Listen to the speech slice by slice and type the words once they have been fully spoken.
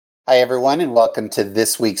Hi, everyone, and welcome to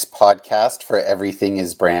this week's podcast for Everything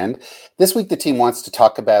is Brand. This week, the team wants to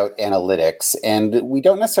talk about analytics, and we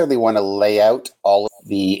don't necessarily want to lay out all of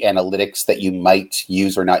the analytics that you might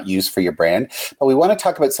use or not use for your brand, but we want to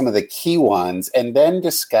talk about some of the key ones and then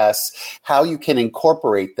discuss how you can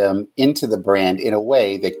incorporate them into the brand in a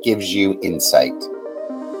way that gives you insight.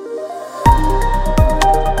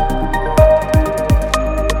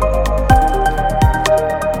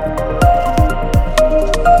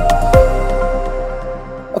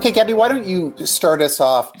 Okay, Gabby, why don't you start us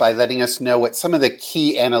off by letting us know what some of the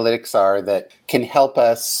key analytics are that can help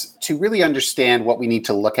us to really understand what we need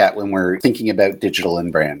to look at when we're thinking about digital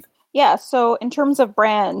and brand? Yeah, so in terms of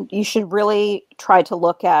brand, you should really try to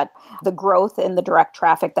look at the growth in the direct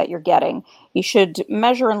traffic that you're getting. You should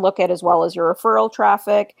measure and look at as well as your referral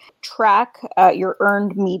traffic, track your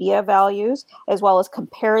earned media values, as well as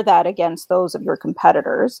compare that against those of your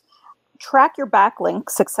competitors. Track your backlink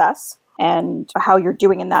success and how you're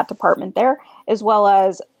doing in that department there, as well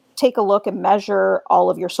as take a look and measure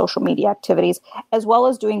all of your social media activities, as well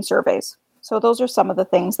as doing surveys. So those are some of the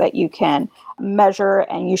things that you can measure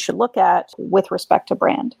and you should look at with respect to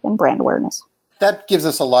brand and brand awareness. That gives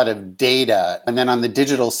us a lot of data. And then on the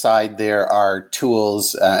digital side, there are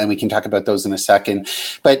tools, and we can talk about those in a second.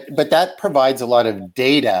 But that provides a lot of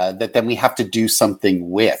data that then we have to do something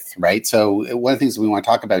with, right? So one of the things we want to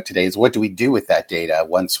talk about today is what do we do with that data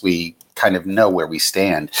once we kind of know where we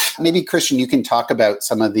stand? Maybe, Christian, you can talk about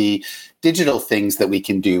some of the digital things that we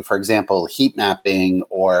can do, for example, heat mapping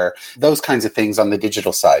or those kinds of things on the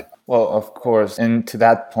digital side. Well, of course. And to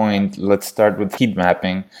that point, let's start with heat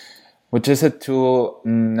mapping, which is a tool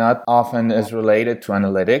not often is related to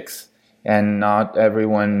analytics and not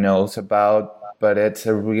everyone knows about, but it's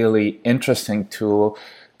a really interesting tool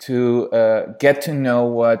to get to know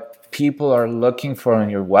what people are looking for on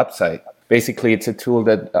your website. Basically, it's a tool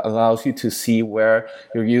that allows you to see where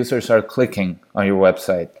your users are clicking on your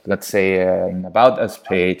website. Let's say an About Us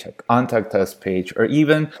page, a Contact Us page, or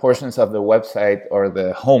even portions of the website or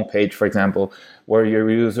the home page, for example, where your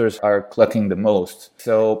users are clicking the most.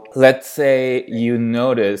 So let's say you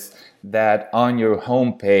notice that on your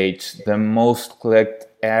home page, the most clicked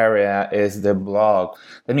area is the blog.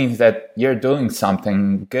 That means that you're doing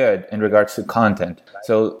something good in regards to content.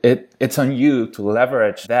 So it's on you to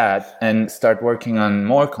leverage that and start working on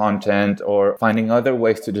more content or finding other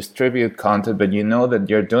ways to distribute content, but you know that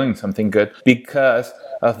you're doing something good because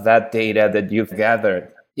of that data that you've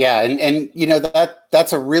gathered. Yeah, and you know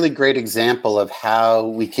that's a really great example of how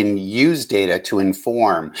we can use data to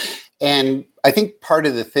inform. And I think part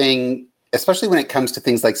of the thing, especially when it comes to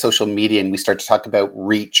things like social media and we start to talk about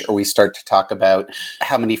reach or we start to talk about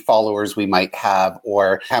how many followers we might have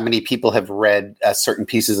or how many people have read certain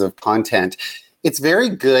pieces of content, it's very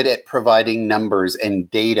good at providing numbers and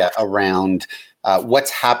data around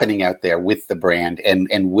what's happening out there with the brand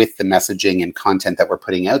and with the messaging and content that we're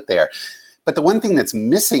putting out there. But the one thing that's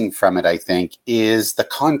missing from it, I think, is the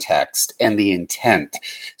context and the intent.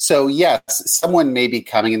 So yes, someone may be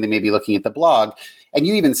coming and they may be looking at the blog, and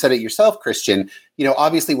you even said it yourself, Christian, you know,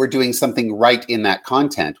 obviously we're doing something right in that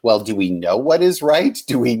content. Well, do we know what is right?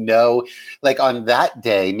 Do we know, like on that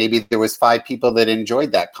day, maybe there was 5 people that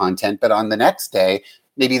enjoyed that content, but on the next day,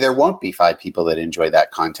 maybe there won't be 5 people that enjoy that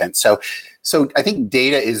content. So I think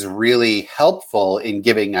data is really helpful in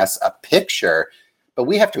giving us a picture, but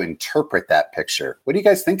we have to interpret that picture. What do you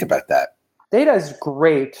guys think about that? Data is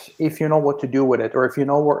great if you know what to do with it, or if you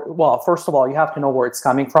know where, well, first of all, you have to know where it's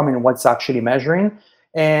coming from and what's actually measuring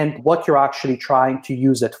and what you're actually trying to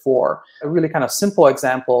use it for. A really kind of simple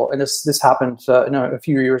example, and this happened a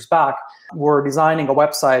few years back, we're designing a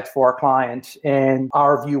website for a client, and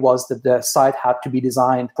our view was that the site had to be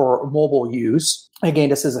designed for mobile use. Again,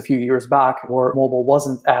 this is a few years back where mobile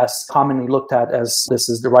wasn't as commonly looked at as this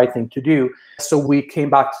is the right thing to do. So we came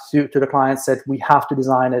back to the client, said we have to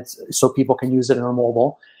design it so people can use it on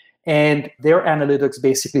mobile. And their analytics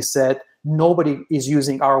basically said nobody is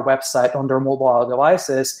using our website on their mobile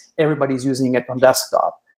devices. Everybody's using it on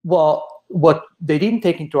desktop. Well, what they didn't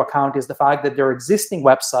take into account is the fact that their existing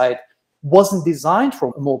website wasn't designed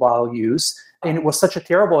for mobile use. And it was such a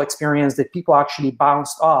terrible experience that people actually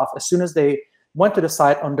bounced off. As soon as they went to the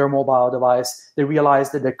site on their mobile device, they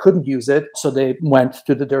realized that they couldn't use it, so they went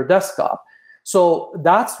to their desktop. So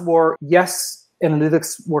that's where, yes,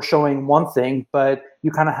 analytics were showing one thing, but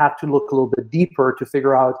you kind of had to look a little bit deeper to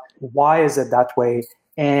figure out why is it that way.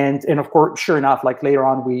 And of course, sure enough, like later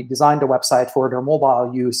on, we designed a website for their mobile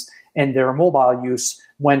use, and their mobile use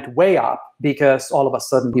went way up because all of a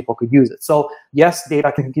sudden people could use it. So yes,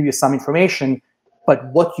 data can give you some information. but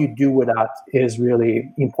what you do with that is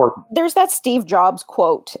really important. There's that Steve Jobs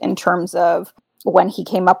quote in terms of when he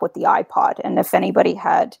came up with the iPod. And if anybody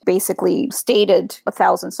had basically stated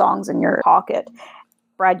 1,000 songs in your pocket,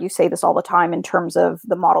 Brad, you say this all the time in terms of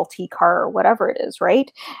the Model T car or whatever it is,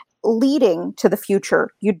 right? Leading to the future.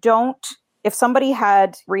 You don't, if somebody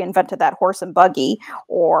had reinvented that horse and buggy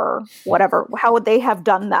or whatever, how would they have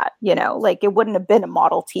done that? You know, like it wouldn't have been a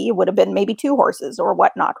Model T. It would have been maybe 2 horses or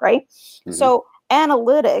whatnot, right? Mm-hmm. So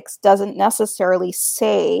analytics doesn't necessarily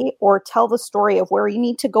say or tell the story of where you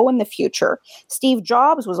need to go in the future. Steve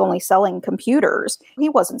Jobs was only selling computers. He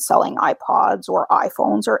wasn't selling iPods or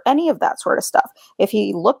iPhones or any of that sort of stuff. If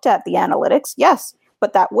he looked at the analytics, yes,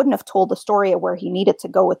 but that wouldn't have told the story of where he needed to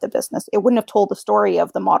go with the business. It wouldn't have told the story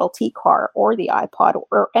of the Model T car or the iPod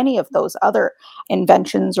or any of those other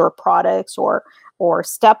inventions or products or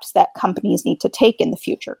steps that companies need to take in the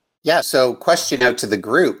future. Yeah, so question out to the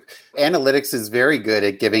group. Analytics is very good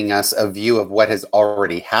at giving us a view of what has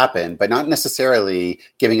already happened, but not necessarily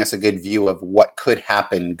giving us a good view of what could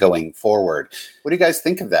happen going forward. What do you guys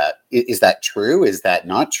think of that? Is that true? Is that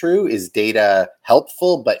not true? Is data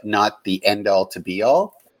helpful, but not the end all to be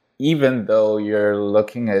all? Even though you're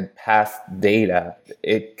looking at past data,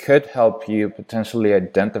 it could help you potentially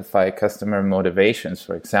identify customer motivations,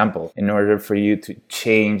 for example, in order for you to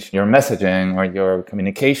change your messaging or your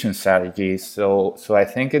communication strategies. So I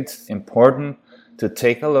think it's important to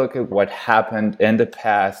take a look at what happened in the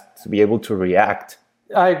past to be able to react.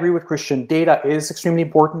 I agree with Christian. Data is extremely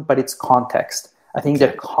important, but it's context. I think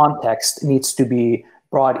that context needs to be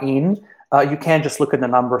brought in. You can't just look at the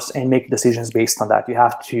numbers and make decisions based on that. You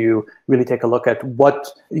have to really take a look at what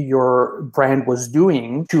your brand was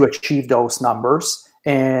doing to achieve those numbers.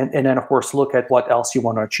 And then, of course, look at what else you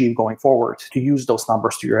want to achieve going forward to use those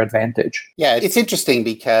numbers to your advantage. Yeah, it's interesting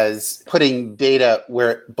because putting data where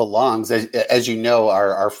it belongs, as you know,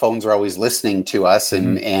 our phones are always listening to us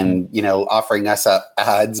and you know, offering us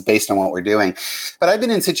ads based on what we're doing. But I've been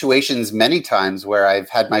in situations many times where I've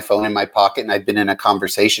had my phone in my pocket and I've been in a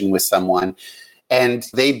conversation with someone and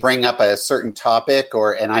they bring up a certain topic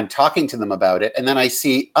and I'm talking to them about it. And then I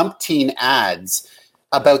see umpteen ads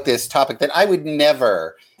about this topic that I would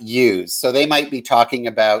never use. So they might be talking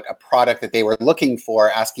about a product that they were looking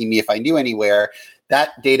for, asking me if I knew anywhere.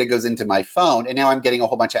 That data goes into my phone, and now I'm getting a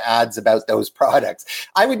whole bunch of ads about those products.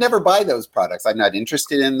 I would never buy those products. I'm not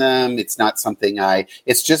interested in them. It's not something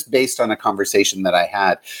it's just based on a conversation that I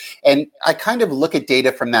had. And I kind of look at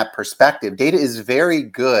data from that perspective. Data is very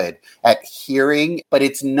good at hearing, but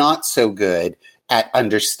it's not so good at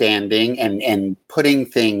understanding and putting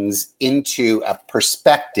things into a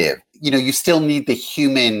perspective. You know, you still need the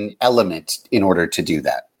human element in order to do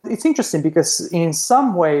that. It's interesting because in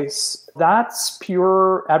some ways, that's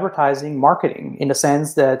pure advertising marketing in the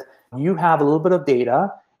sense that you have a little bit of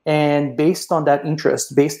data and based on that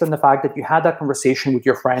interest, based on the fact that you had that conversation with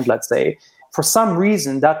your friend, let's say, for some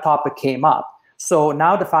reason that topic came up. So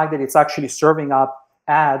now the fact that it's actually serving up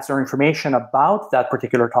ads or information about that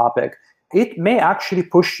particular topic, it may actually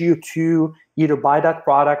push you to either buy that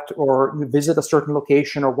product or visit a certain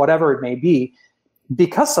location or whatever it may be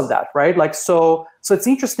because of that, right? Like, so it's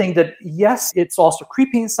interesting that, yes, it's also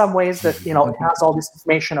creepy in some ways that, you know, it has all this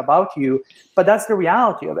information about you, but that's the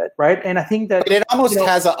reality of it, right? And I think that... But it almost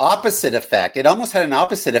has an opposite effect. It almost had an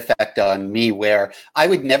opposite effect on me where I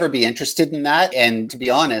would never be interested in that. And to be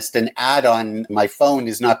honest, an ad on my phone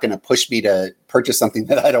is not going to push me to purchase something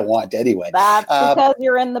that I don't want anyway. That's because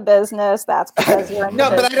you're in the business. That's because you're in the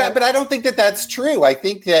business. No, but I don't think that that's true. I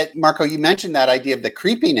think that, Marco, you mentioned that idea of the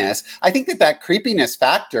creepiness. I think that creepiness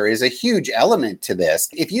factor is a huge element to this.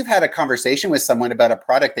 If you've had a conversation with someone about a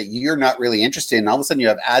product that you're not really interested in, all of a sudden you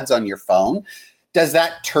have ads on your phone, does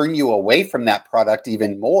that turn you away from that product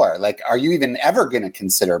even more? Like, are you even ever going to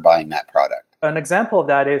consider buying that product? An example of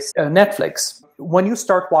that is Netflix. When you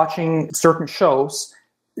start watching certain shows,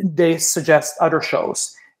 they suggest other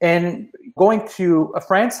shows. And going to a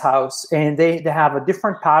friend's house and they have a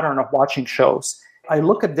different pattern of watching shows. I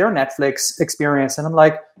look at their Netflix experience and I'm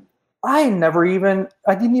like, I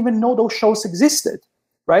didn't even know those shows existed,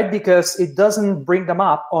 right? Because it doesn't bring them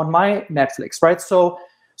up on my Netflix, right? So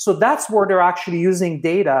that's where they're actually using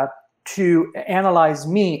data to analyze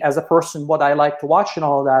me as a person, what I like to watch and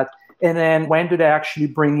all of that. And then when do they actually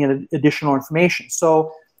bring in additional information?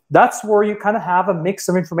 So that's where you kind of have a mix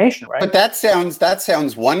of information, right? But that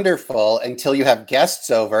sounds wonderful until you have guests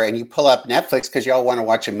over and you pull up Netflix because you all want to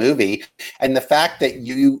watch a movie. And the fact that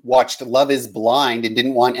you watched Love is Blind and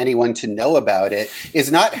didn't want anyone to know about it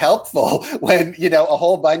is not helpful when, you know, a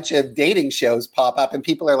whole bunch of dating shows pop up and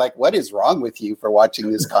people are like, what is wrong with you for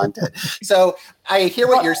watching this content? So I hear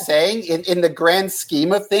what you're saying. In the grand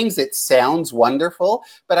scheme of things, it sounds wonderful,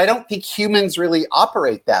 but I don't think humans really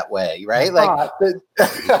operate that way, right?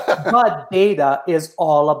 But data is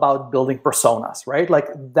all about building personas, right? Like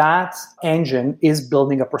that engine is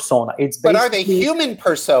building a persona. But are they human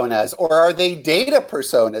personas or are they data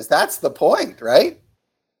personas? That's the point, right?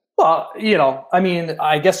 Well,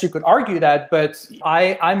 I guess you could argue that, but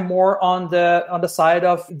I'm more on the side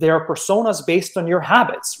of their personas based on your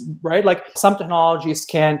habits, right? Like some technologies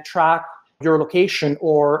can track your location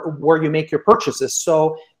or where you make your purchases.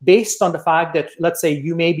 So based on the fact that, let's say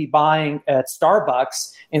you may be buying at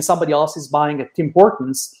Starbucks and somebody else is buying at Tim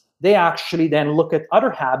Hortons, they actually then look at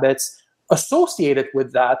other habits associated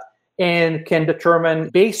with that and can determine,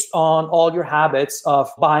 based on all your habits of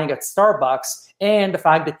buying at Starbucks and the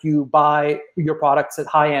fact that you buy your products at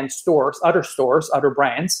high-end stores, other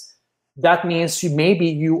brands, that means maybe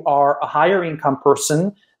you are a higher income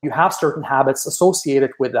person, you have certain habits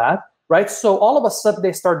associated with that, right? So all of a sudden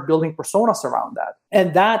they start building personas around that.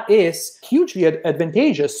 And that is hugely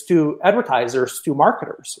advantageous to advertisers, to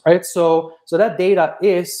marketers, right? So that data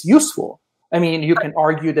is useful. I mean, you can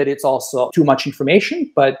argue that it's also too much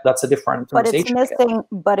information, but that's a different conversation.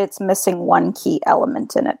 But it's missing one key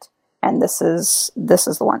element in it. And this is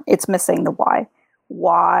the one. It's missing the why.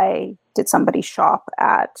 Why did somebody shop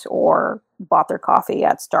at or bought their coffee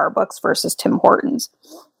at Starbucks versus Tim Hortons?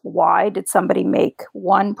 Why did somebody make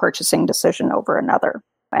one purchasing decision over another?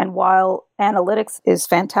 And while analytics is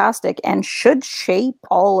fantastic and should shape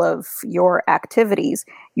all of your activities,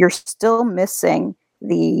 you're still missing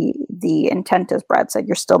the intent, as Brad said.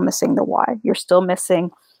 You're still missing the why. You're still missing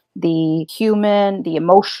the human, the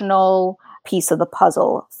emotional piece of the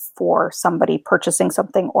puzzle for somebody purchasing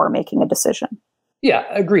something or making a decision. Yeah,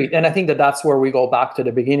 agreed. And I think that's where we go back to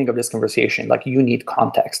the beginning of this conversation. Like, you need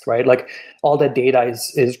context, right? Like, all that data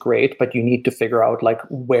is great, but you need to figure out, like,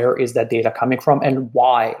 where is that data coming from and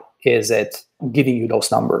why is it giving you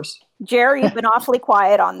those numbers? Jerry, you've been awfully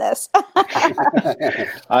quiet on this.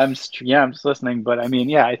 I'm just listening. But I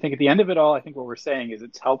mean, I think at the end of it all, I think what we're saying is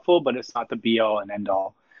it's helpful, but it's not the be all and end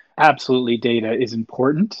all. Absolutely, data is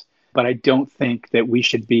important, but I don't think that we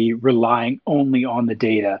should be relying only on the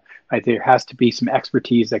data. Right? There has to be some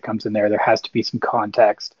expertise that comes in there. There has to be some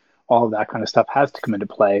context. All of that kind of stuff has to come into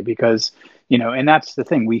play because, and that's the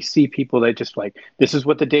thing. We see people that just like, this is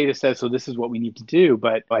what the data says, so this is what we need to do.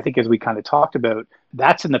 But I think as we kind of talked about,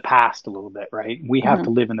 that's in the past a little bit, right? We have to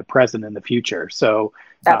live in the present and the future. So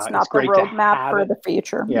that's not the roadmap for the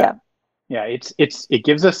future. Yeah. It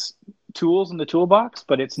gives us tools in the toolbox,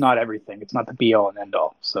 but it's not everything. It's not the be all and end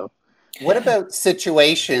all. So what about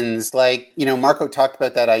situations like, Marco talked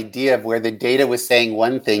about that idea of where the data was saying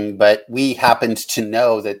one thing, but we happened to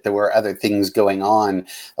know that there were other things going on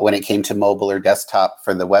when it came to mobile or desktop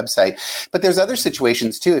for the website. But there's other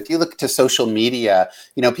situations too. If you look to social media,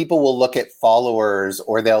 people will look at followers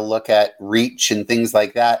or they'll look at reach and things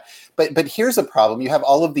like that. But here's a problem. You have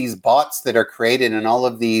all of these bots that are created and all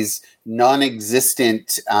of these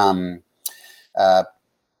non-existent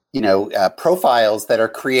profiles that are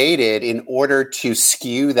created in order to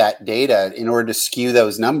skew that data, in order to skew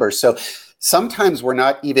those numbers. So sometimes we're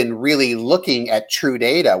not even really looking at true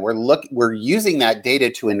data. We're using that data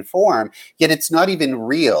to inform, yet it's not even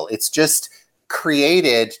real. It's just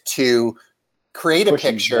created to create a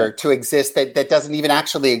picture to exist that doesn't even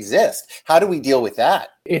actually exist. How do we deal with that?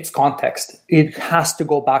 It's context. It has to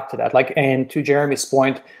go back to that. And to Jeremy's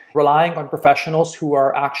point, relying on professionals who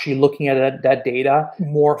are actually looking at that data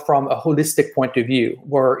more from a holistic point of view,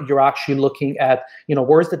 where you're actually looking at,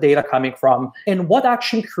 where's the data coming from and what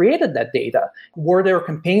actually created that data? Were there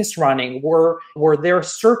campaigns running? Were there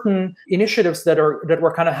certain initiatives that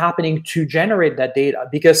were kind of happening to generate that data?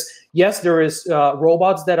 Because yes, there is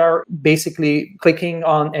robots that are basically clicking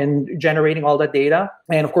on and generating all that data.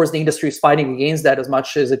 And of course, the industry is fighting against that as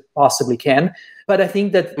much as it possibly can. But I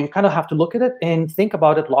think that you kind of have to look at it and think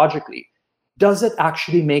about it logically. Does it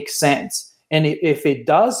actually make sense? And if it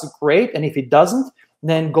does, great. And if it doesn't,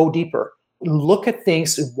 then go deeper. Look at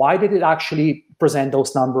things. Why did it actually present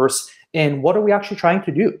those numbers? And what are we actually trying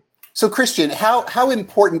to do? So, Christian, how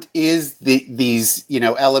important is these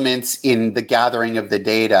elements in the gathering of the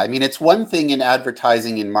data? I mean, it's one thing in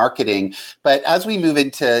advertising and marketing, but as we move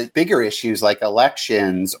into bigger issues like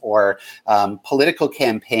elections or political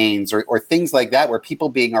campaigns or things like that, where people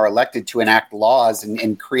are elected to enact laws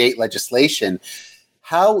and create legislation,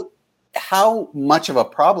 how much of a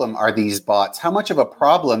problem are these bots? How much of a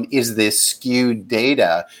problem is this skewed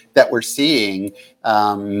data that we're seeing,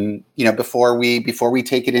 before we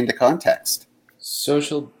take it into context?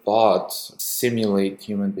 Social bots simulate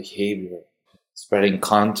human behavior. spreading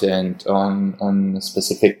content on a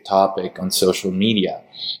specific topic on social media.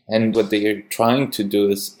 And what they're trying to do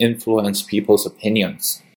is influence people's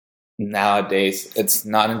opinions. Nowadays, it's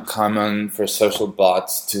not uncommon for social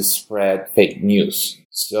bots to spread fake news.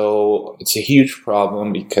 So it's a huge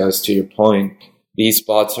problem because, to your point, these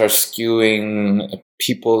bots are skewing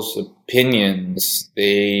people's opinions.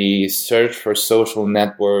 They search for social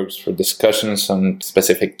networks for discussions on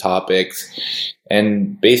specific topics.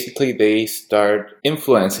 And basically, they start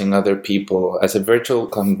influencing other people as a virtual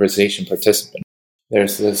conversation participant.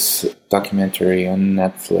 There's this documentary on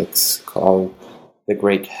Netflix called The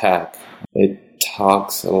Great Hack. It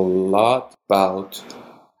talks a lot about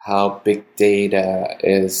how big data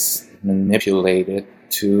is manipulated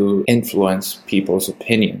to influence people's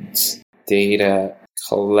opinions. Data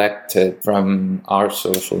collected from our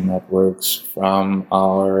social networks, from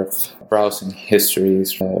our browsing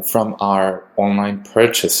histories, from our online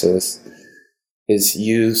purchases, is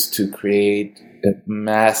used to create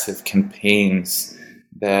massive campaigns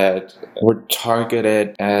that were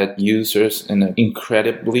targeted at users in an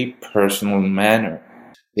incredibly personal manner.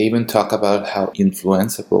 They even talk about how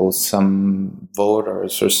influenceable some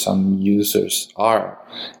voters or some users are.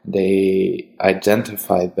 They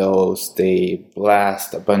identify those, they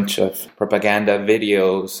blast a bunch of propaganda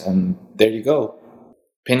videos, and there you go.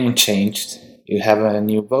 Opinion changed. You have a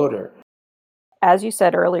new voter. As you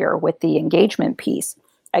said earlier with the engagement piece,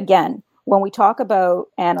 again, when we talk about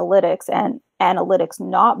analytics and analytics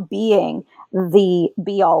not being the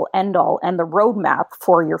be-all, end-all and the roadmap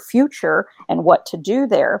for your future and what to do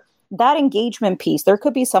there, that engagement piece, there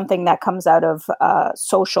could be something that comes out of a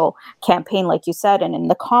social campaign, like you said, and in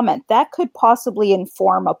the comment, that could possibly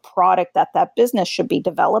inform a product that business should be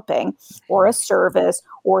developing or a service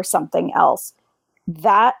or something else.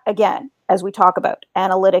 That, again, as we talk about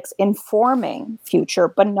analytics informing future,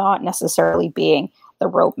 but not necessarily being the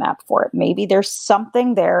roadmap for it. Maybe there's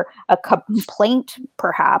something there, a complaint,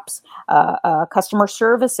 perhaps, a customer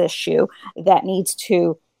service issue that needs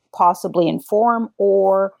to possibly inform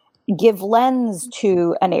or give lens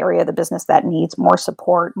to an area of the business that needs more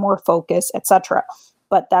support, more focus, etc.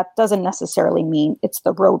 But that doesn't necessarily mean it's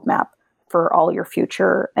the roadmap for all your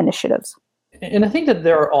future initiatives. And I think that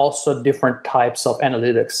there are also different types of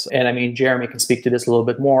analytics. And I mean, Jeremy can speak to this a little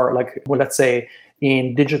bit more. Like, well, let's say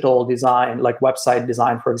in digital design, like website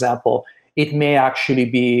design, for example, it may actually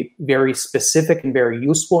be very specific and very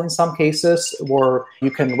useful in some cases, where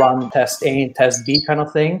you can run test A and test B kind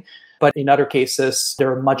of thing. But in other cases,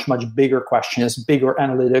 there are much, much bigger questions, bigger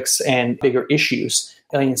analytics, and bigger issues.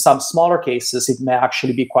 And in some smaller cases, it may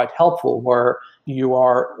actually be quite helpful, where you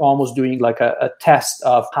are almost doing like a test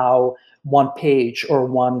of how one page or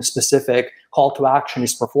one specific call to action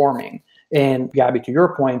is performing. And Gabby, to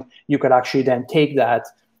your point, you could actually then take that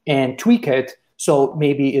and tweak it. So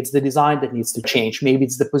maybe it's the design that needs to change. Maybe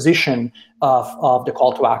it's the position of the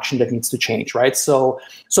call to action that needs to change, right? So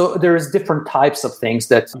there's different types of things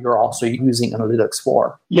that you're also using analytics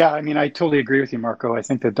for. Yeah, I mean, I totally agree with you, Marco. I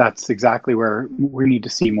think that that's exactly where we need to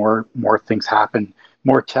see more things happen,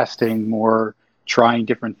 more testing, more trying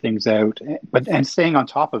different things out, and staying on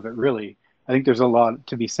top of it, really. I think there's a lot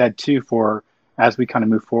to be said, too, for as we kind of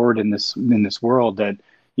move forward in this world, that,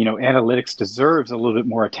 you know, analytics deserves a little bit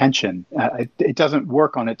more attention. It doesn't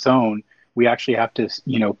work on its own. We actually have to,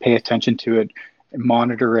 you know, pay attention to it,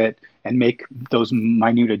 monitor it, and make those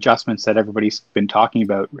minute adjustments that everybody's been talking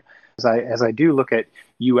about. As I do look at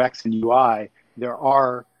UX and UI, there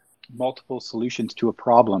are multiple solutions to a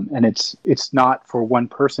problem, and it's not for one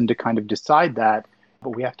person to kind of decide that,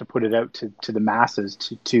 but we have to put it out to the masses,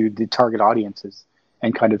 to the target audiences,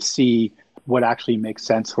 and kind of see what actually makes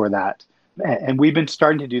sense for that. And we've been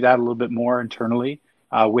starting to do that a little bit more internally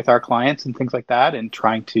with our clients and things like that, and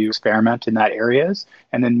trying to experiment in that areas,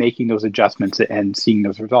 and then making those adjustments and seeing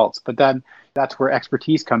those results. But then that's where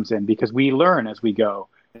expertise comes in, because we learn as we go.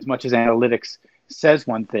 As much as analytics says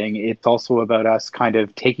one thing, it's also about us kind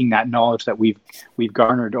of taking that knowledge that we've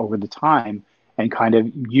garnered over the time and kind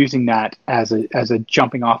of using that as a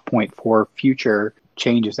jumping off point for future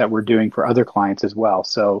changes that we're doing for other clients as well.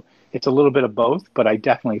 So it's a little bit of both, but I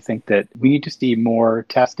definitely think that we need to see more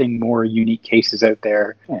testing, more unique cases out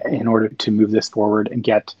there in order to move this forward and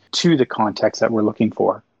get to the context that we're looking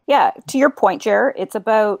for. Yeah, to your point, Jer, it's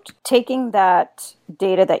about taking that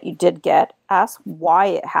data that you did get, ask why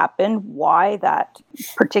it happened, why that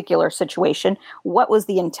particular situation, what was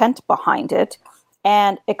the intent behind it,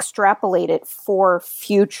 and extrapolate it for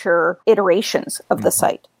future iterations of the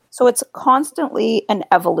site. So it's constantly an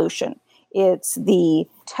evolution. It's the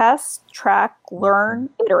test, track, learn,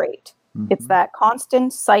 iterate. It's that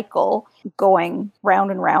constant cycle going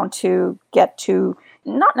round and round to get to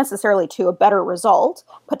not necessarily to a better result,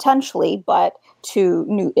 potentially, but to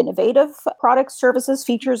new innovative products, services,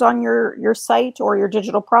 features on your site or your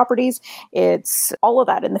digital properties. It's all of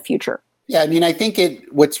that in the future. Yeah, I mean, I think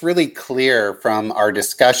what's really clear from our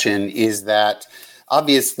discussion is that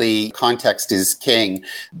obviously context is king,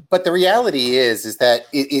 but the reality is that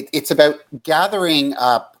it's about gathering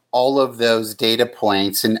up all of those data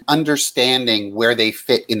points and understanding where they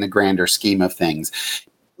fit in the grander scheme of things.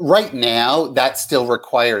 Right now, that still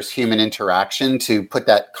requires human interaction to put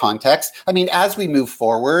that context. I mean, as we move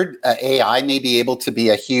forward, AI may be able to be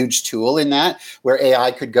a huge tool in that, where AI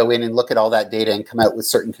could go in and look at all that data and come out with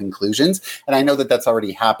certain conclusions. And I know that that's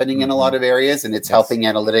already happening in a lot of areas, and it's helping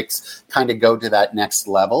analytics kind of go to that next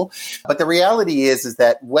level. But the reality is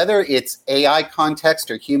that whether it's AI context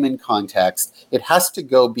or human context, it has to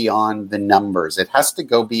go beyond the numbers. It has to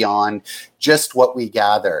go beyond just what we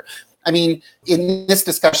gather. I mean, in this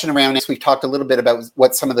discussion around this, we've talked a little bit about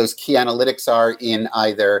what some of those key analytics are in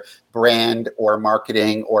either brand or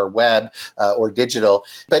marketing or web or digital.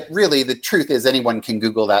 But really, the truth is anyone can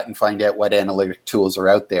Google that and find out what analytic tools are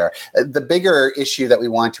out there. The bigger issue that we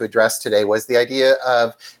want to address today was the idea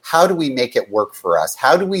of how do we make it work for us?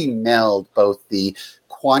 How do we meld both the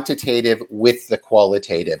quantitative with the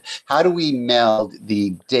qualitative? How do we meld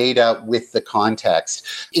the data with the context?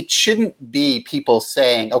 It shouldn't be people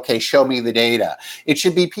saying, okay, show me the data. It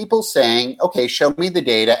should be people saying, okay, show me the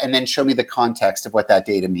data and then show me the context of what that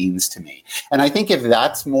data means to me. And I think if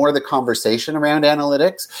that's more the conversation around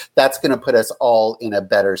analytics, that's going to put us all in a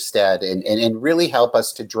better stead and really help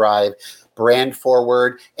us to drive brand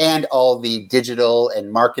forward and all the digital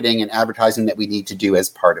and marketing and advertising that we need to do as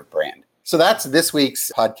part of brand. So that's this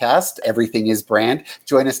week's podcast, Everything is Brand.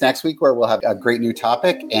 Join us next week where we'll have a great new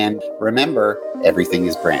topic. And remember, everything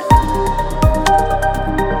is brand.